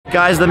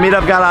Guys, the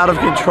meetup got out of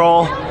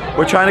control.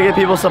 We're trying to get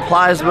people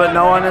supplies, but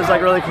no one is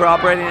like really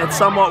cooperating. It's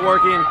somewhat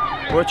working.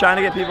 We're trying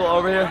to get people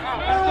over here.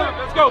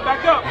 Let's go,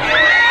 back up.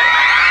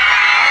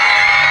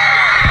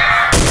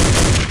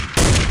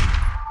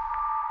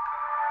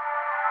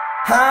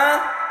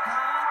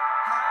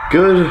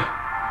 Good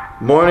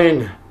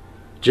morning,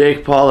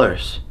 Jake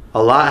Paulers.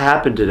 A lot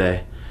happened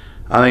today.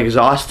 I'm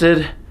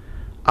exhausted.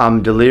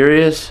 I'm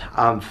delirious.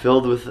 I'm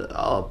filled with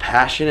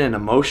passion and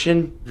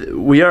emotion.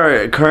 We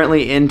are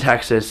currently in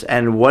Texas,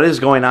 and what is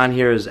going on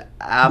here is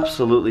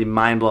absolutely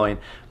mind-blowing.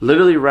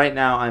 Literally right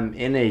now, I'm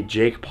in a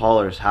Jake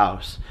Paulers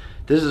house.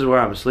 This is where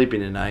I'm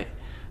sleeping tonight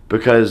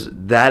because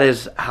that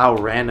is how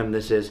random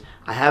this is.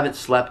 I haven't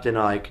slept in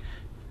like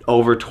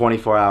over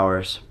 24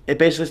 hours. It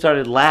basically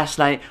started last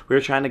night. We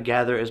were trying to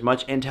gather as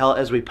much intel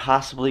as we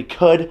possibly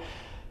could.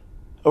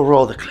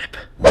 Roll the clip.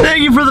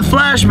 Thank you for the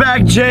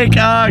flashback, Jake.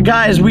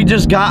 Guys, we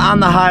just got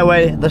on the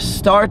highway. The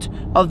start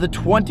of the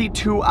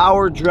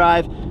 22-hour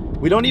drive.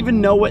 We don't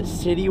even know what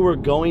city we're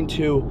going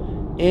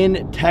to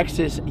in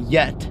Texas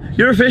yet.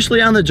 You're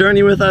officially on the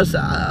journey with us.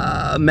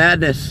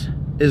 Madness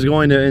is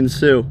going to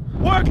ensue.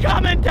 We're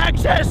coming,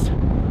 Texas!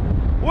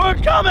 We're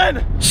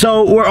coming!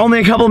 So we're only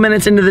a couple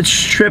minutes into the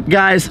trip,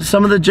 guys.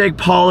 Some of the Jake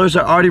Paulers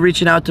are already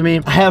reaching out to me.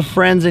 I have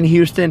friends in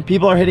Houston.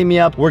 People are hitting me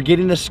up. We're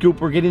getting the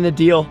scoop. We're getting the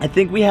deal. I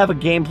think we have a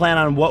game plan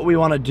on what we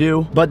want to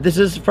do. But this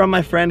is from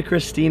my friend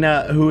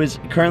Christina, who is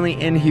currently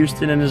in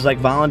Houston and is like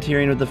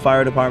volunteering with the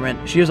fire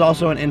department. She is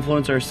also an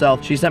influencer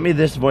herself. She sent me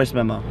this voice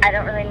memo. I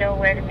don't really know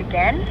where to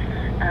begin.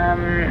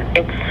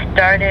 It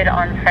started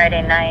on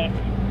Friday night.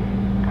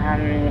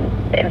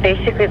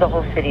 Basically the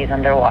whole city is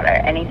underwater.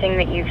 Anything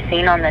that you've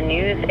seen on the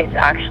news, it's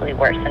actually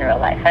worse in real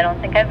life. I don't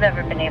think I've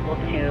ever been able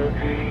to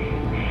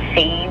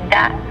see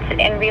that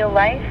in real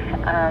life.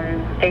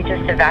 They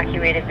just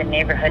evacuated the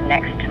neighborhood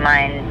next to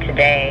mine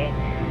today.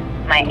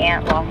 My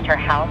aunt lost her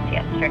house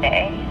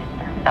yesterday.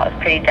 That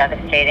was pretty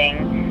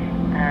devastating.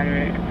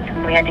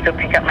 We had to go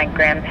pick up my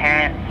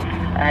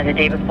grandparents the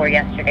day before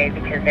yesterday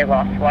because they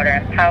lost water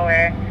and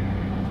power.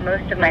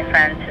 Most of my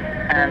friends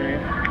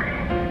have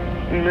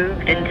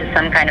moved into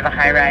some kind of a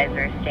high-rise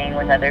or staying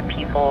with other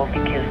people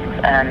because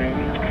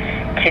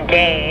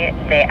today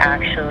they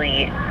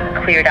actually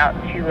cleared out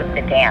 2 of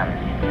the dams.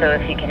 So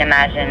if you can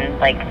imagine,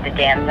 like the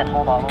dams that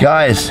hold all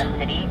guys, the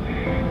city.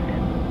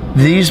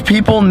 These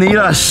people need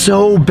us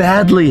so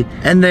badly,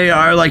 and they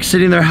are like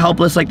sitting there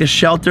helpless. Like the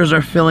shelters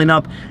are filling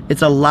up.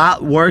 It's a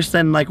lot worse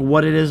than like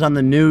what it is on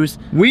the news.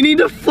 We need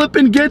to flip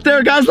and get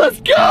there, guys.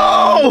 Let's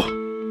go!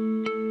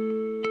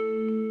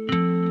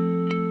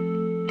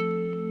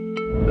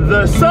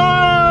 The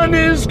sun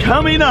is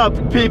coming up,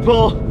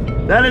 people.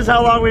 That is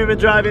how long we've been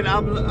driving.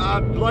 I'm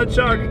Blood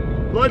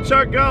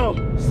Shark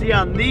go. See,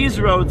 on these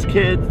roads,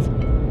 kids,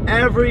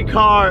 every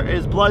car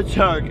is Blood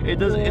Shark.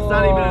 It's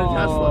not even a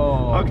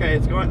Tesla. Okay,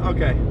 it's going,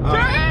 okay. Okay,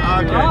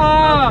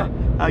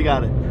 I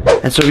got it.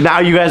 And so now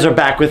you guys are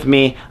back with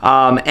me,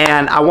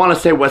 and I want to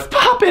say what's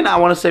poppin'. I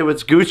want to say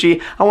what's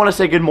Gucci. I want to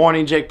say good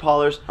morning, Jake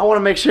Paulers. I want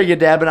to make sure you're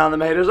dabbing on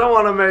them haters. I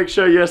want to make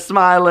sure you're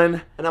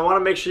smiling, and I want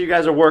to make sure you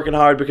guys are working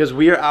hard because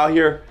we are out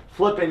here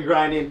flipping,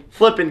 grinding,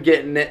 flipping,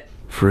 getting it.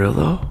 For real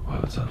though?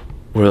 What's up?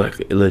 We're like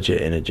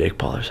legit in a Jake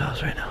Paulers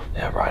house right now.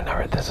 Yeah, bro,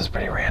 no, this is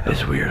pretty random.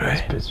 It's weird,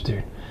 right?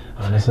 Dude,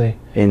 honestly.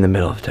 In the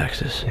middle of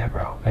Texas. Yeah,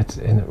 bro.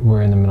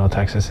 We're in the middle of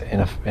Texas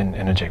in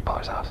a Jake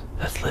Paulers house.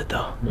 That's lit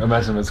though.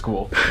 Imagine it's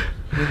cool.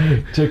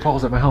 Hey, Jake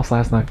Paul's at my house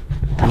last night.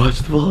 Watch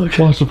the vlog.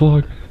 Watch the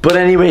vlog. But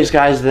anyways,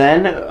 guys,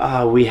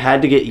 then we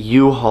had to get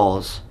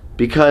U-Hauls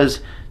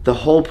because the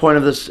whole point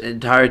of this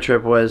entire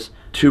trip was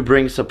to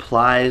bring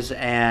supplies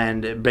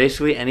and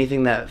basically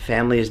anything that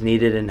families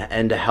needed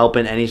and to help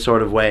in any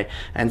sort of way.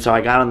 And so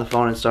I got on the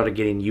phone and started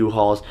getting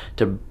U-Hauls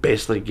to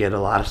basically get a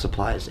lot of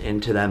supplies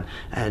into them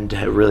and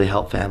to really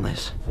help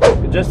families.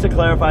 Just to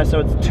clarify,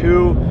 so it's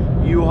 2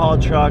 U-Haul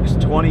trucks,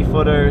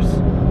 20-footers,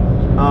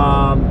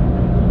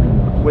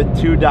 with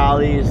 2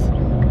 dollies,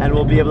 and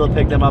we'll be able to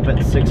pick them up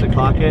at 6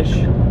 o'clock-ish.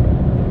 You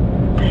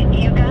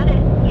got it.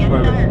 Yes,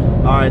 sir.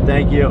 All right,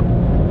 thank you.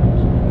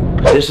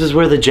 This is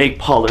where the Jake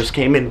Paulers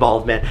came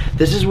involved, man.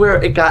 This is where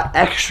it got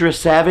extra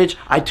savage.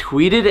 I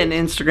tweeted and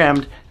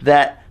Instagrammed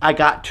that I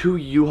got 2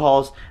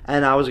 U-Hauls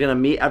and I was gonna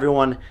meet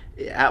everyone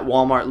at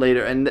Walmart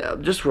later, and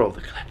just roll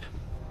the clip.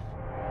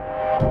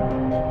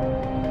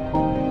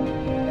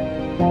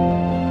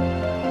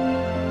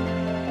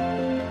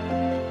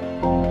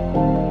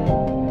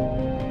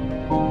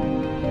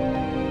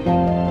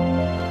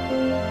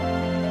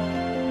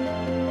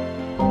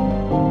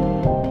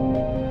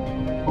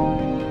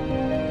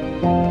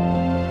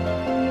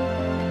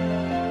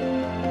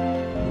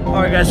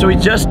 Alright guys, so we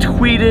just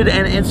tweeted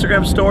an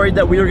Instagram story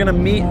that we were gonna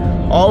meet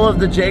all of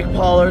the Jake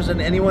Paulers and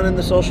anyone in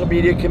the social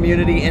media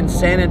community in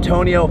San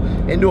Antonio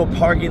into a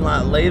parking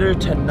lot later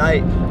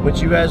tonight, which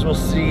you guys will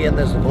see in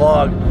this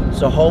vlog.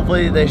 So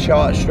hopefully they show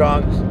out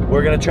strong.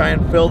 We're gonna try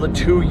and fill the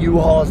 2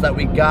 U-Hauls that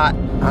we got.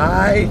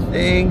 I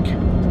think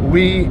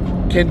we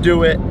can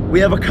do it. We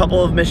have a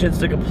couple of missions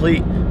to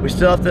complete. We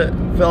still have to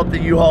fill up the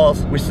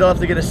U-Hauls. We still have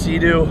to get a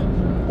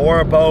Sea-Doo or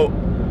a boat.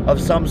 of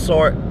some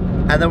sort,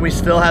 and then we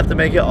still have to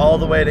make it all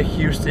the way to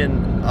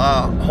Houston,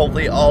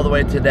 hopefully all the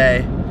way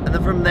today. And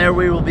then from there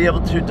we will be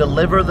able to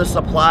deliver the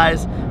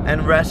supplies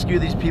and rescue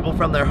these people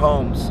from their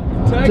homes.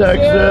 Texas!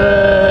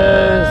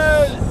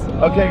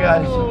 Okay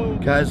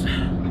guys,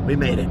 we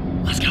made it.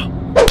 Let's go.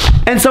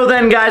 And so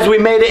then guys, we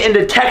made it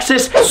into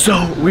Texas.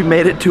 So we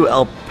made it to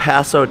El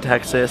Paso,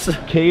 Texas.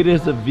 Cade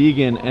is a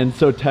vegan, and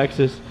so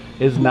Texas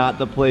is not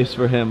the place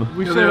for him.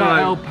 We should have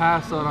El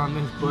Paso on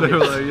this place. They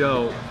were like,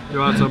 yo, you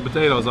want some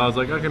potatoes? I was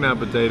like, I can have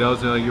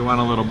potatoes. They're like, you want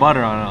a little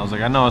butter on it? I was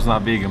like, I know it's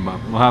not vegan,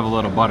 but we'll have a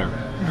little butter.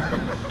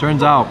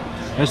 Turns out,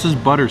 this is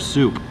butter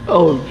soup.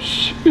 Oh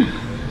shit.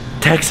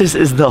 Texas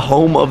is the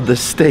home of the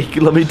steak,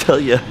 let me tell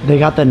you. They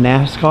got the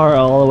NASCAR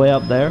all the way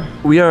up there.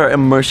 We are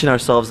immersing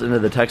ourselves into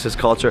the Texas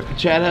culture.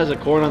 Chad has a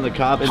corn on the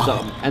cob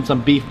and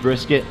some beef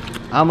brisket.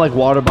 I'm like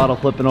water bottle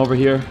flipping over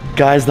here.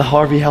 Guys, the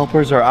Harvey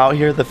helpers are out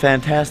here, the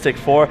Fantastic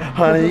Four.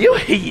 Honey, you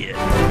hate it.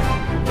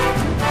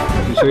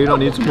 You sure you don't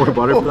need some more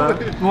butter for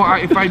that? Well,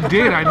 if I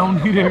did, I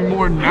don't need any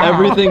more now.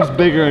 Everything's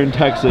bigger in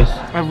Texas.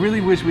 I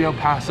really wish we El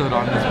Paso'd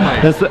on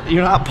this place.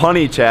 You're not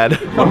punny,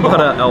 Chad. I'm about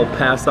to El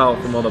Pass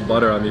out from all the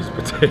butter on these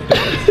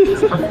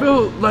potatoes. I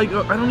feel like,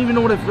 I don't even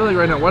know what I feel like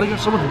right now. Why do I got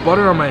so much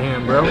butter on my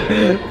hand, bro?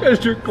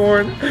 Because your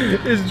corn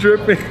is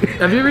dripping.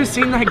 Have you ever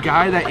seen that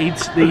guy that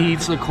eats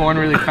the corn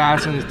really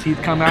fast and his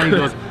teeth come out? He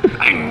goes,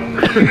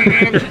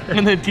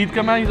 and the teeth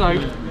come out, he's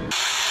like...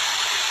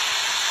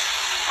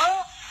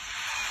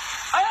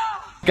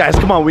 Guys,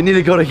 come on, we need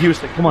to go to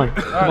Houston. Come on.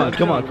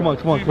 Come on.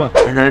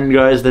 And then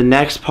guys, the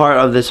next part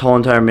of this whole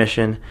entire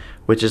mission,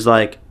 which is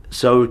like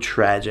so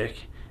tragic,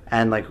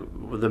 and like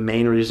the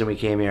main reason we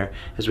came here,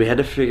 is we had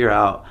to figure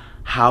out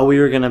how we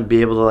were gonna be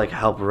able to like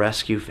help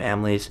rescue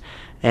families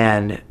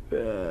and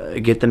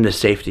get them to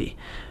safety.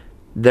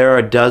 There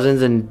are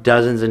dozens and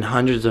dozens and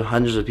hundreds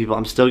of people.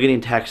 I'm still getting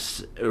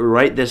texts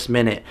right this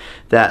minute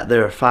that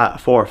there are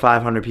 400 or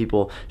 500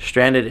 people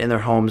stranded in their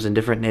homes in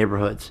different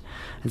neighborhoods.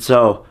 And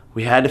so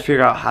we had to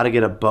figure out how to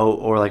get a boat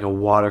or like a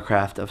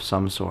watercraft of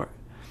some sort.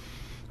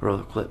 Roll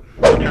the clip.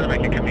 I'm trying to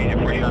make it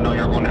convenient for you. I know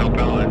you're going to help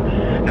out,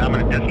 and I'm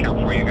going to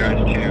discount for you guys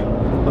too.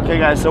 Okay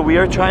guys, so we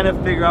are trying to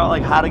figure out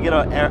like how to get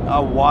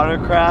a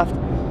watercraft.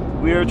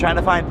 We were trying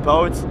to find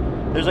boats.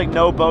 There's like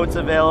no boats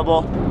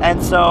available,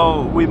 and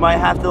so we might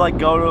have to like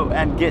go to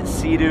and get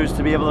Sea-Doos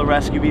to be able to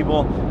rescue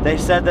people. They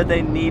said that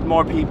they need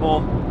more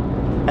people,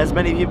 as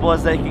many people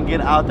as they can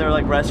get out there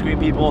like rescuing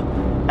people,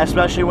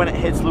 especially when it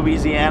hits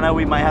Louisiana.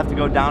 We might have to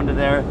go down to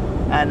there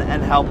and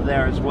help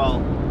there as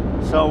well.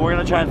 So we're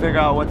gonna try and figure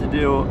out what to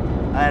do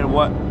and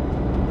what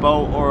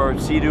boat or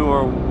Sea-Doo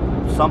or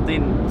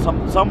something,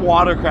 some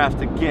watercraft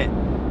to get,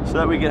 so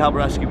that we can help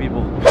rescue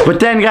people. But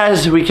then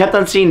guys, we kept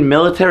on seeing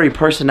military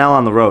personnel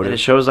on the road, and it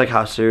shows like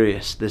how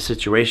serious this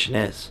situation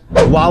is.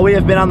 While we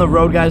have been on the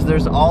road guys,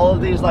 there's all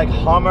of these like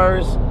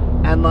Hummers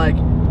and like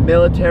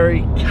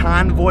military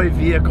convoy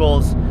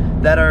vehicles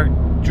that are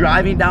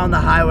driving down the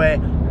highway,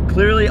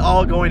 clearly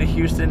all going to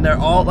Houston. They're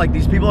all like,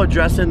 these people are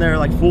dressed in their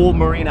like full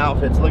Marine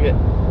outfits. Look at,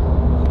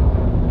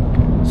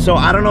 so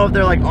I don't know if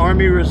they're like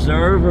Army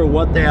Reserve or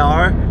what they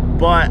are,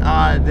 but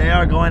they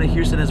are going to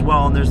Houston as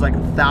well, and there's like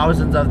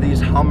thousands of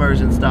these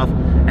Hummers and stuff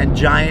and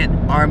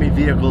giant Army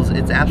vehicles.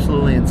 It's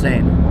absolutely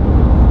insane.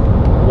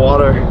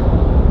 Water.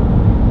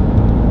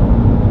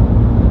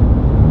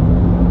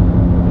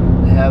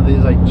 They have these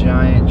like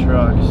giant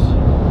trucks.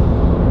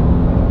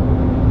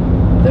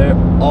 They're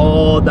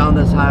all down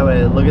this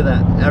highway. Look at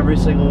that, every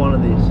single one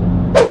of these.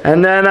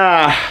 And then,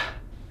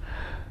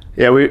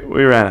 yeah, we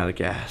ran out of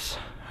gas.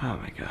 Oh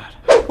my God.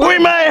 We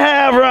may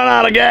have run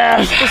out of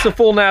gas. It's a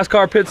full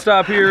NASCAR pit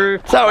stop here.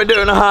 That's how we're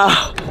doing,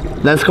 huh?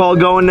 That's called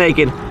going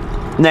naked.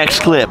 Next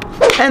clip.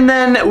 And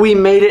then we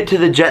made it to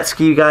the jet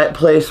ski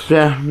place.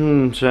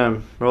 Roll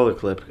the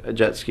clip. A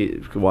jet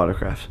ski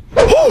watercraft.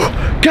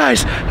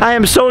 Guys, I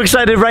am so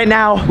excited right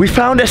now. We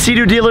found a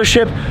Sea-Doo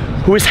dealership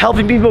who is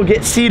helping people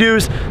get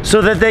Sea-Doos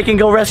so that they can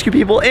go rescue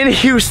people in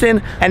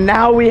Houston. And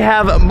now we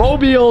have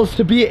mobiles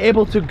to be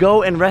able to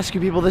go and rescue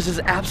people. This is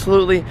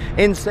absolutely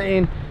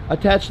insane.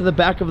 Attached to the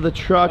back of the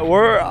truck.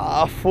 We're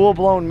a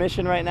full-blown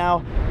mission right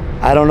now.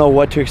 I don't know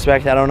what to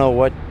expect. I don't know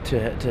what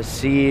to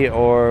see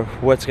or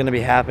what's gonna be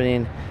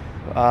happening.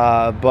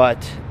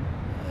 But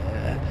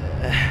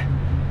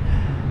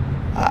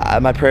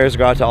my prayers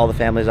go out to all the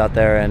families out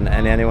there and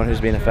anyone who's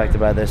being affected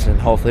by this, and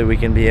hopefully we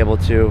can be able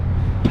to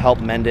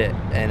help mend it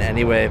in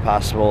any way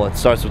possible. It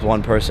starts with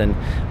one person,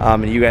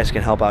 and you guys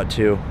can help out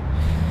too.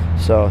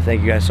 So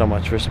thank you guys so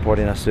much for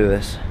supporting us through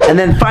this. And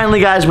then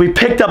finally guys, we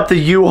picked up the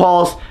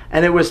U-Hauls,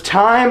 and it was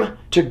time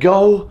to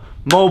go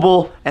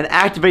mobile and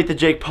activate the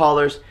Jake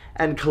Paulers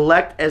and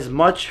collect as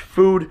much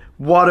food,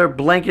 water,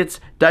 blankets,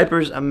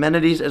 diapers,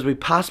 amenities as we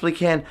possibly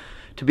can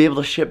to be able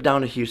to ship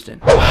down to Houston.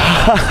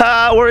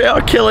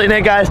 We're killing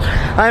it guys.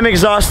 I'm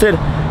exhausted,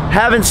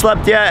 haven't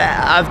slept yet.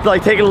 I've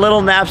like taken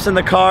little naps in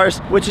the cars,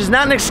 which is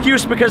not an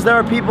excuse because there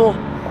are people,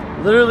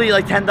 literally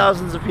like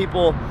 10,000s of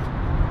people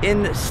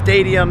in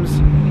stadiums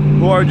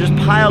who are just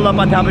piled up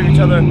on top of each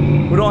other,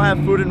 who don't have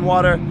food and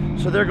water,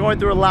 so they're going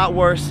through a lot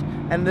worse.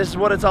 And this is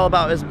what it's all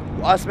about, is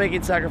us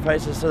making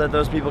sacrifices so that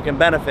those people can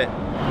benefit.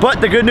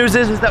 But the good news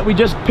is that we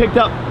just picked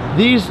up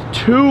these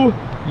 2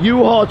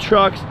 U-Haul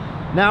trucks.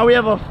 Now we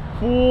have a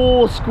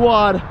full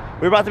squad.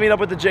 We're about to meet up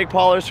with the Jake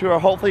Paulers, who are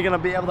hopefully gonna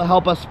be able to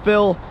help us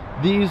fill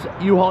these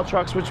U-Haul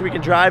trucks, which we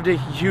can drive to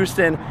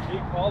Houston.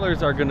 Jake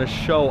Paulers are gonna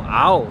show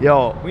out.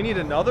 Yo, we need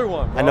another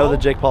one, bro. I know the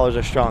Jake Paulers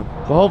are strong.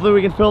 So hopefully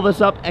we can fill this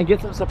up and get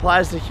some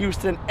supplies to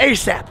Houston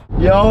ASAP.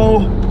 Yo,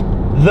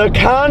 the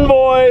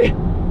convoy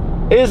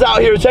is out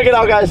here. Check it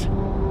out, guys.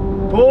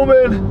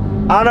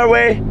 Booming. On our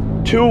way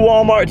to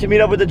Walmart to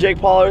meet up with the Jake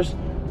Paulers,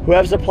 who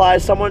have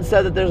supplies. Someone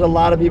said that there's a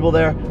lot of people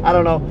there. I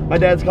don't know. My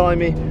dad's calling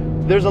me.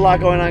 There's a lot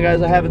going on,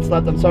 guys. I haven't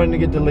slept. I'm starting to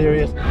get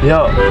delirious.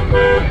 Yo.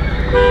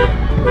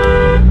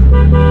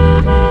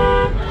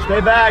 Stay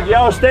back,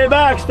 yo, stay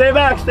back, stay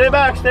back, stay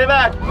back, stay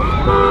back.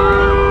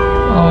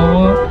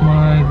 Oh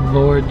my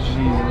Lord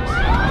Jesus.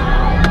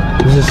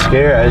 This is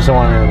scary. I just don't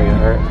want anyone to get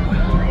hurt.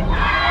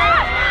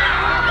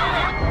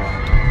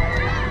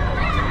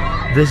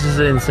 This is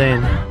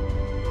insane.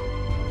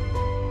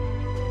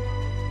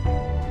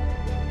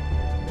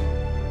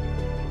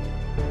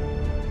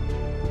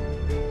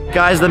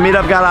 Guys, the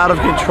meetup got out of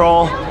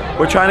control.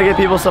 We're trying to get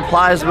people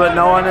supplies, but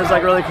no one is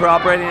like really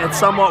cooperating. It's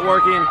somewhat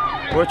working.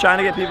 We're trying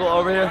to get people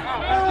over here.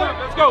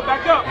 Let's go,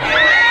 back up.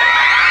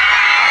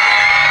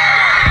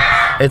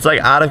 It's like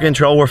out of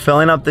control. We're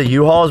filling up the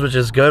U-Hauls, which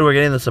is good. We're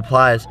getting the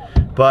supplies,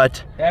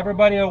 but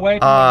Everybody away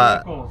from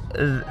the vehicles.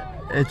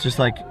 it's just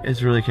like,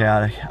 it's really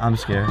chaotic. I'm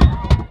scared.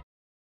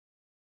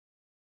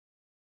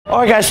 All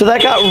right, guys, so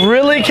that got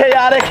really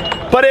chaotic,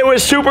 but it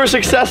was super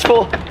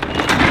successful.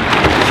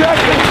 Check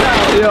this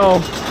out, yo.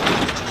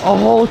 A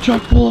whole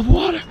truck full of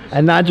water.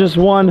 And not just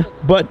one,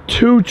 but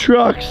 2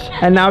 trucks.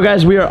 And now,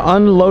 guys, we are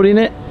unloading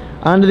it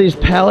onto these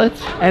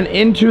pallets and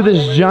into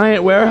this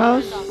giant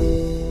warehouse.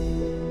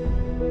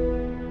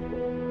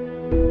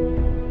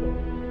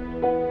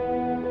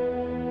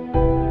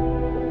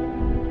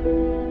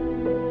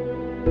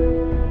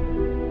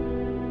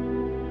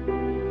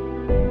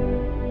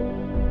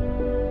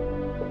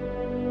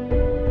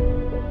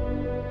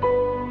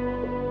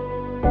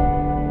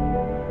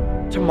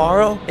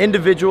 Tomorrow,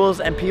 individuals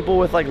and people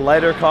with like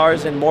lighter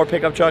cars and more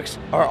pickup trucks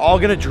are all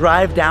gonna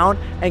drive down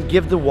and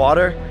give the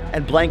water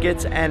and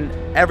blankets and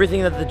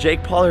everything that the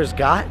Jake Paulers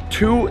got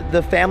to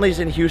the families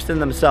in Houston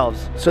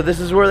themselves. So this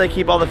is where they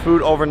keep all the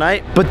food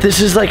overnight. But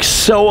this is like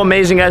so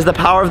amazing, guys. The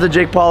power of the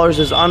Jake Paulers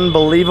is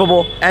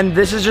unbelievable. And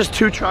this is just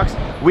 2 trucks.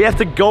 We have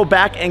to go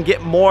back and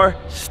get more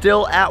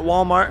still at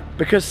Walmart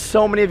because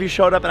so many of you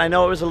showed up, and I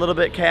know it was a little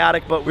bit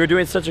chaotic, but we're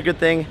doing such a good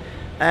thing.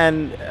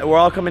 And we're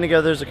all coming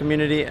together as a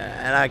community,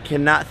 and I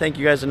cannot thank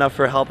you guys enough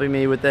for helping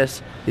me with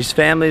this. These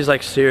families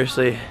like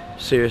seriously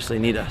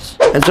need us.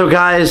 And so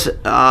guys, it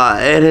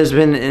has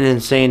been an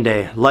insane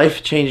day,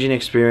 life-changing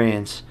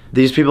experience.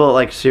 These people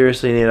like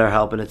seriously need our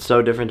help, and it's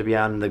so different to be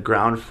on the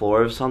ground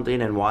floor of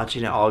something and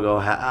watching it all go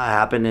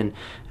happen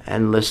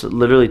and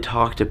literally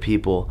talk to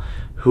people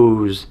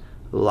whose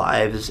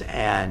lives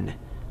and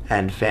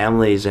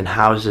families and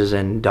houses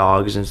and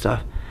dogs and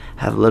stuff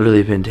have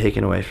literally been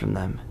taken away from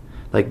them.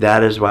 Like,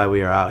 that is why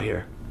we are out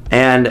here.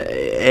 And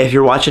if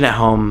you're watching at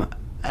home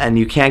and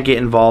you can't get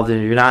involved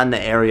and you're not in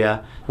the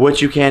area,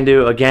 what you can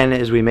do, again,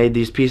 is we made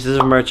these pieces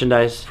of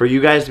merchandise for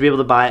you guys to be able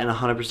to buy it, and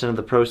 100% of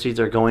the proceeds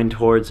are going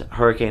towards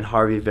Hurricane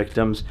Harvey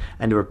victims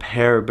and to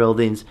repair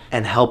buildings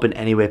and help in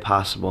any way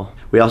possible.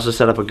 We also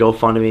set up a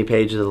GoFundMe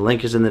page. The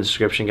link is in the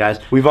description, guys.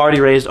 We've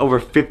already raised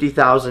over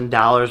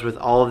 $50,000 with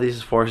all of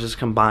these forces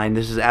combined.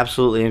 This is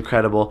absolutely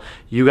incredible.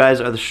 You guys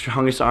are the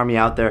strongest army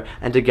out there,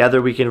 and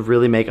together we can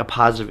really make a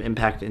positive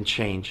impact and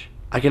change.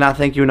 I cannot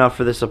thank you enough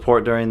for the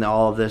support during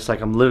all of this.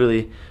 Like, I'm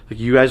literally, like,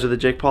 you guys are the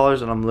Jake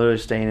Paulers, and I'm literally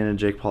staying in a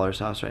Jake Paulers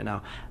house right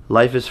now.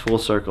 Life is full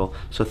circle,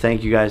 so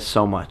thank you guys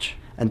so much.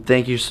 And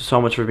thank you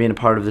so much for being a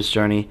part of this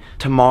journey.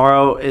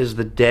 Tomorrow is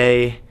the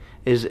day,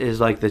 is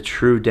like the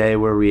true day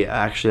where we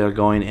actually are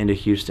going into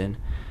Houston.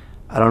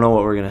 I don't know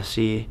what we're gonna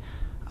see.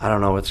 I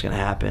don't know what's gonna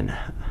happen.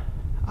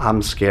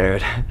 I'm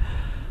scared.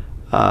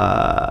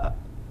 But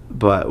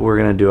we're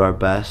gonna do our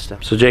best.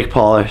 So Jake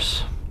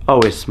Paulers,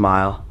 always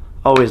smile.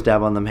 Always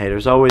dab on them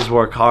haters. Always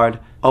work hard.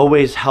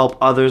 Always help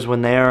others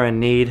when they are in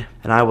need.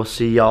 And I will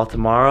see y'all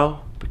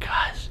tomorrow,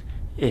 because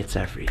it's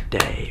every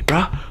day,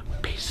 bruh.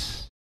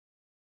 Peace.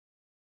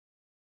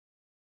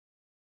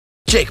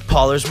 Jake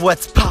Paulers,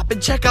 what's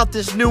poppin'? Check out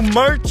this new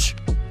merch.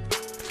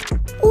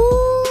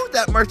 Ooh,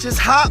 that merch is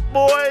hot,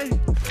 boy.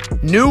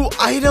 New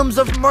items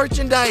of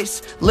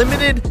merchandise.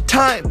 Limited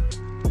time.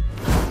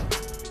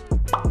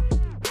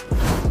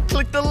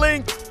 Click the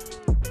link.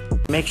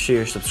 Make sure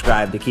you're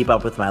subscribed to keep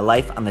up with my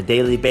life on a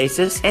daily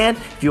basis. And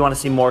if you want to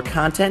see more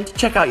content,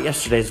 check out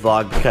yesterday's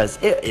vlog, because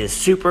it is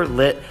super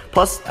lit.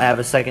 Plus, I have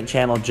a second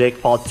channel, Jake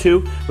Paul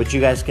 2, which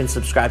you guys can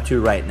subscribe to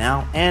right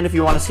now. And if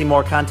you want to see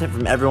more content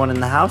from everyone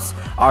in the house,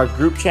 our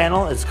group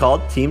channel is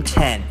called Team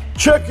 10.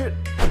 Check it.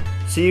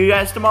 See you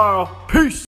guys tomorrow. Peace.